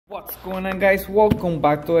What's going on, guys? Welcome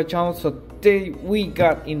back to our channel. So today we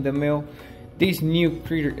got in the mail this new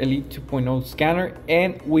Chrysler Elite 2.0 scanner,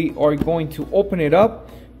 and we are going to open it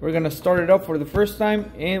up. We're gonna start it up for the first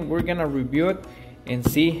time and we're gonna review it and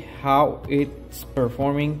see how it's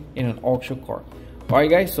performing in an auction car.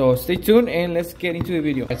 Alright guys, so stay tuned and let's get into the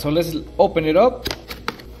video. So let's open it up.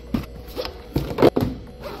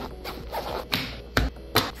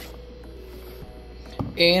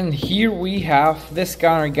 And here we have the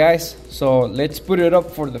scanner, guys. So let's put it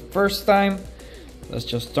up for the first time. Let's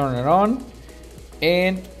just turn it on.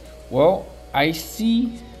 And well, I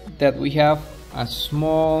see that we have a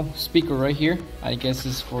small speaker right here. I guess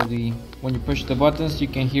it's for the when you push the buttons you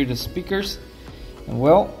can hear the speakers. And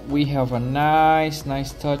well, we have a nice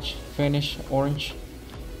touch finish orange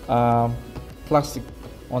plastic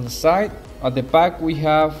on the side. At the back we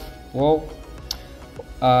have, well,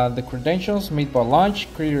 the credentials made by launch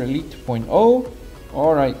Chrysler Elite 2.0.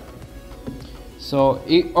 Alright, so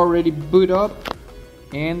it already boot up,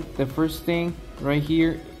 and the first thing right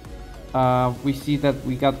here, we see that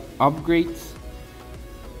we got upgrades,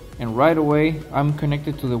 and right away I'm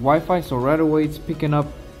connected to the Wi-Fi, so right away it's picking up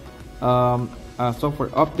a software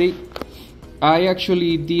update. I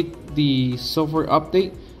actually did the software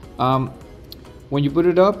update. When you boot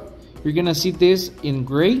it up, you're gonna see this in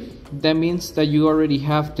gray. That means that you already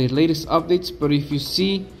have the latest updates. But if you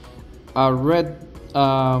see a red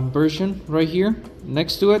version right here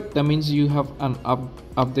next to it, that means you have an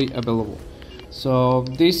update available. So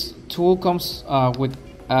this tool comes with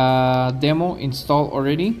a demo installed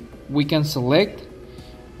already. We can select,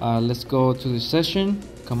 let's go to the session.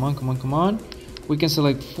 Come on. We can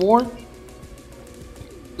select Ford.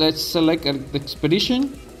 Let's select the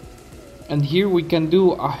expedition, and here we can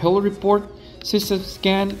do a whole report, system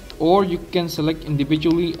scan, or you can select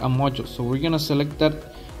individually a module. So we're gonna select that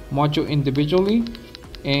module individually.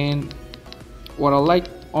 And what I like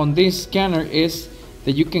on this scanner is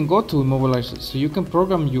that you can go to immobilizer, so you can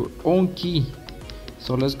program your own key.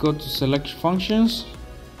 So let's go to select functions,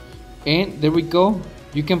 and there we go.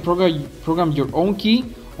 You can program your own key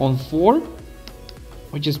on Ford,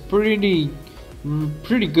 which is pretty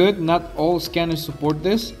good. Not all scanners support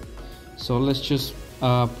this, so let's just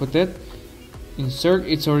put that. Insert,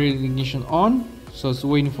 it's already ignition on, so it's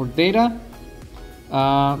waiting for data.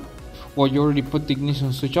 Well, you already put the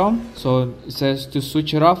ignition switch on, so it says to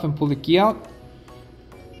switch it off and pull the key out.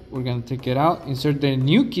 We're gonna take it out, insert the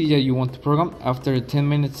new key that you want to program after 10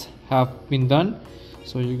 minutes have been done.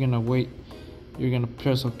 So you're gonna wait, you're gonna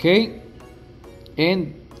press OK,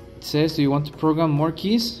 and it says, do you want to program more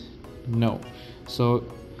keys? No. So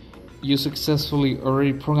you successfully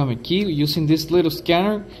already programmed a key using this little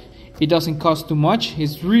scanner. It doesn't cost too much,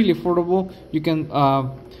 it's really affordable. You can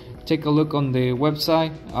take a look on the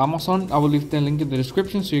website, Amazon. I will leave the link in the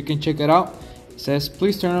description so you can check it out. It says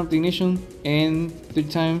please turn off the ignition and 3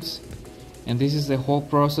 times, and this is the whole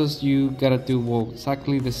process. You gotta do, well,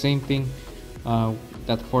 exactly the same thing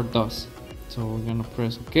that Ford does. So we're gonna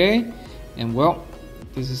press OK, and well,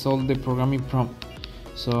 this is all the programming prompt.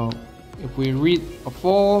 So if we read a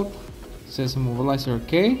fault, it says immobilizer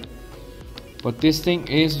OK. But this thing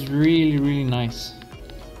is really nice.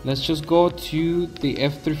 Let's just go to the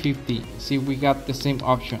F350. See, we got the same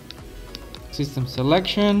option. System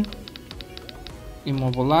selection,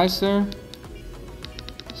 immobilizer,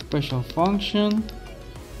 special function,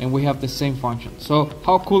 and we have the same function. So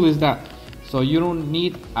how cool is that? So you don't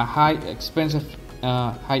need a expensive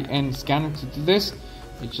high-end scanner to do this.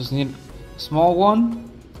 You just need a small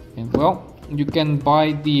one, and well, you can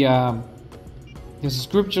buy the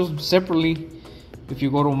subscriptions separately. If you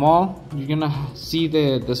go to a mall, you're gonna see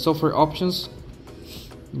the software options.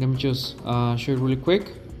 Let me just show you really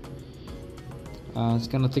quick. It's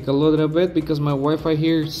gonna take a little bit because my Wi-Fi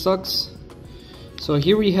here sucks. So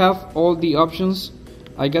here we have all the options.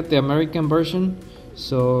 I got the American version,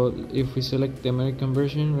 so if we select the American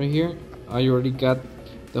version right here, I already got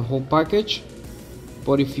the whole package.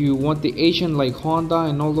 But if you want the Asian, like Honda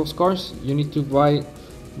and all those cars, you need to buy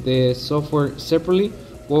the software separately.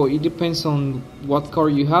 Well, it depends on what car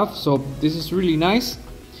you have. So this is really nice,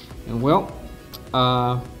 and well,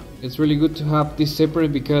 it's really good to have this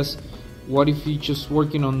separate, because what if you're just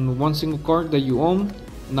working on one single car that you own,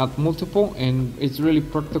 not multiple? And it's really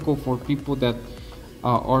practical for people that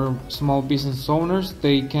are small business owners.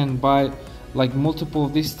 They can buy like multiple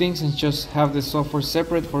of these things and just have the software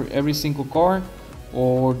separate for every single car,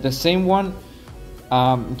 or the same one.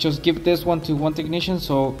 Just give this one to one technician,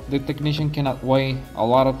 so the technician cannot wait a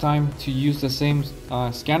lot of time to use the same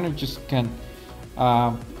scanner. Just can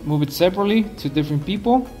move it separately to different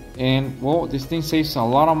people, and well, this thing saves a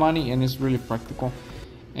lot of money and it's really practical.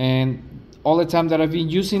 and all the time that I've been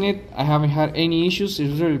using it, I haven't had any issues.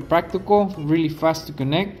 It's really practical, really fast to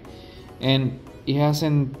connect, and it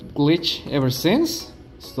hasn't glitched ever since.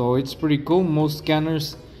 So it's pretty cool. Most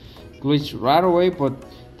scanners glitch right away, but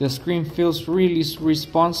the screen feels really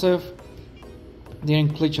responsive.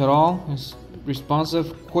 Didn't glitch at all. It's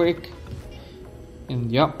responsive, quick,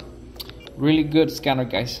 and yep, really good scanner,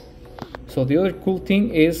 guys. So the other cool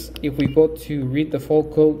thing is, if we go to read the full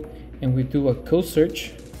code and we do a code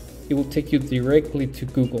search, it will take you directly to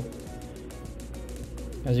Google.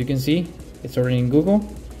 As you can see, it's already in Google.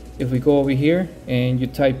 If we go over here and you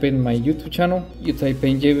type in my YouTube channel, you type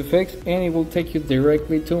in JVFX, and it will take you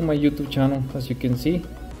directly to my YouTube channel. As you can see,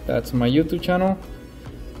 that's my YouTube channel.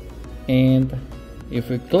 And if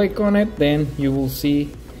we click on it, then you will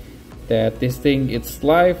see that this thing, it's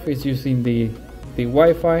live. It's using the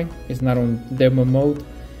Wi-Fi. It's not on demo mode.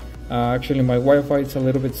 Actually, my Wi-Fi is a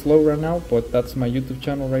little bit slow right now, but that's my YouTube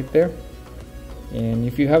channel right there. And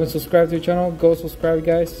if you haven't subscribed to the channel, go subscribe,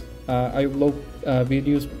 guys. I upload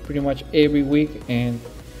videos pretty much every week, and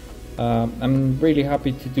I'm really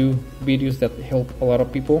happy to do videos that help a lot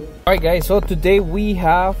of people. Alright guys, so today we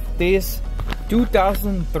have this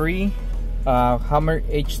 2003 Hummer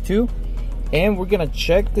H2, and we're gonna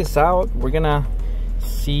check this out. We're gonna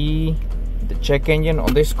see the check engine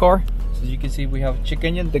on this car. As you can see, we have a check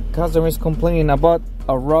engine. The customer is complaining about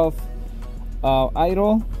a rough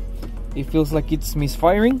idle. It feels like it's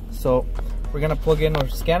misfiring, so we're gonna plug in our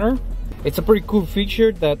scanner. It's a pretty cool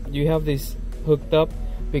feature that you have this hooked up,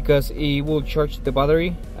 because it will charge the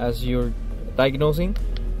battery as you're diagnosing.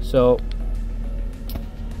 So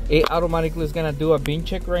it automatically is gonna do a bin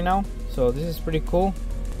check right now. So this is pretty cool,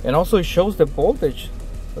 and also it shows the voltage,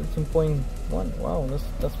 13.1. Wow,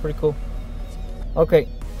 that's pretty cool. Okay,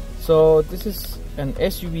 so this is an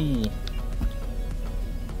SUV.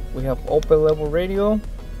 We have open level radio.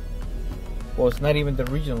 Well, it's not even the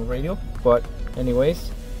regional radio, but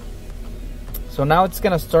anyways. So now it's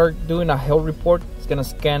gonna start doing a health report. It's gonna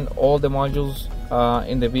scan all the modules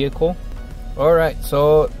in the vehicle. All right,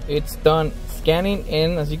 so it's done scanning,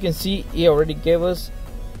 and as you can see, it already gave us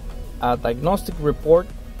a diagnostic report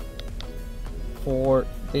for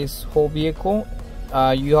this whole vehicle.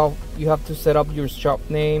 You have to set up your shop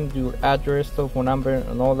name, your address, telephone number,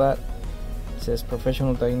 and all that. It says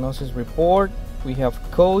professional diagnosis report. We have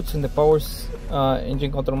codes in the power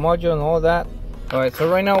engine control module and all that. All right, so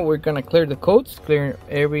right now we're gonna clear the codes, clear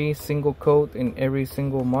every single code in every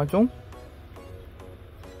single module.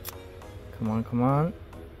 Come on.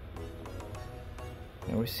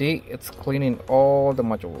 And we see it's cleaning all the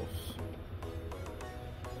modules.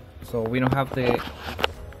 So we don't have the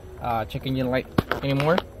check engine light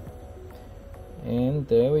anymore. And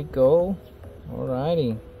there we go.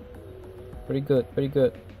 Alrighty, pretty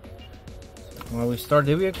good. When we start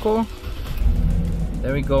the vehicle,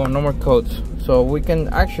 there we go, no more codes. So we can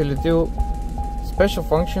actually do special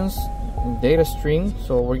functions in data stream.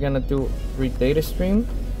 So we're gonna do read data stream,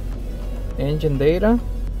 engine data,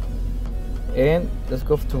 and let's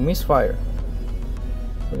go to misfire.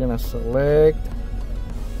 We're gonna select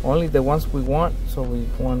only the ones we want. So we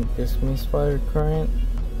want this misfire current,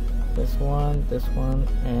 this one,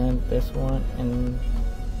 and this one, and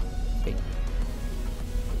okay.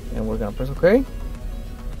 And we're gonna press OK,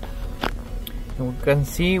 and we can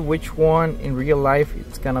see which one in real life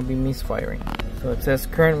it's gonna be misfiring. So it says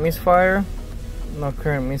current misfire, no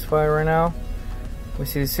current misfire right now. We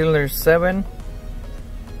see the cylinder 7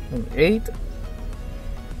 and 8,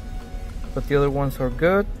 but the other ones are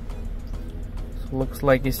good. So looks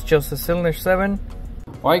like it's just a cylinder 7.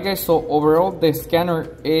 Alright guys, so overall the scanner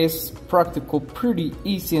is practical, pretty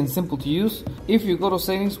easy and simple to use. If you go to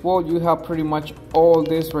settings, well, you have pretty much all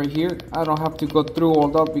this right here. I don't have to go through all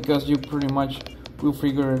that because you pretty much will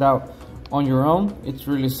figure it out on your own. It's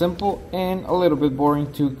really simple and a little bit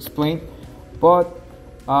boring to explain, but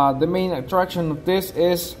the main attraction of this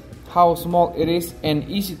is how small it is and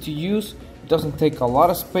easy to use. It doesn't take a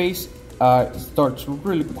lot of space. It starts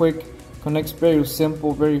really quick, connects very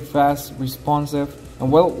simple, very fast, responsive.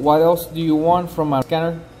 And well, what else do you want from a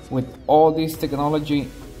scanner with all this technology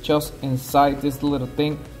just inside this little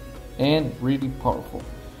thing, and really powerful.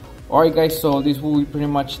 Alright guys, so this will be pretty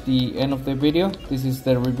much the end of the video. This is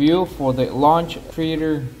the review for the Launch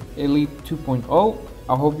Creator Elite 2.0.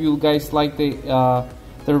 I hope you guys like the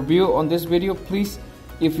review on this video. Please,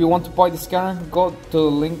 if you want to buy the scanner, go to the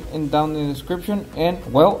link down in the description. And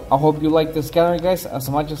well, I hope you like the scanner guys as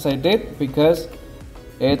much as I did, because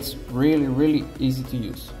it's really easy to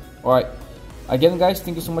use. Alright, again guys,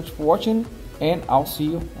 thank you so much for watching, and I'll see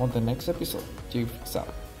you on the next episode. JVFX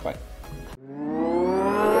out. Bye.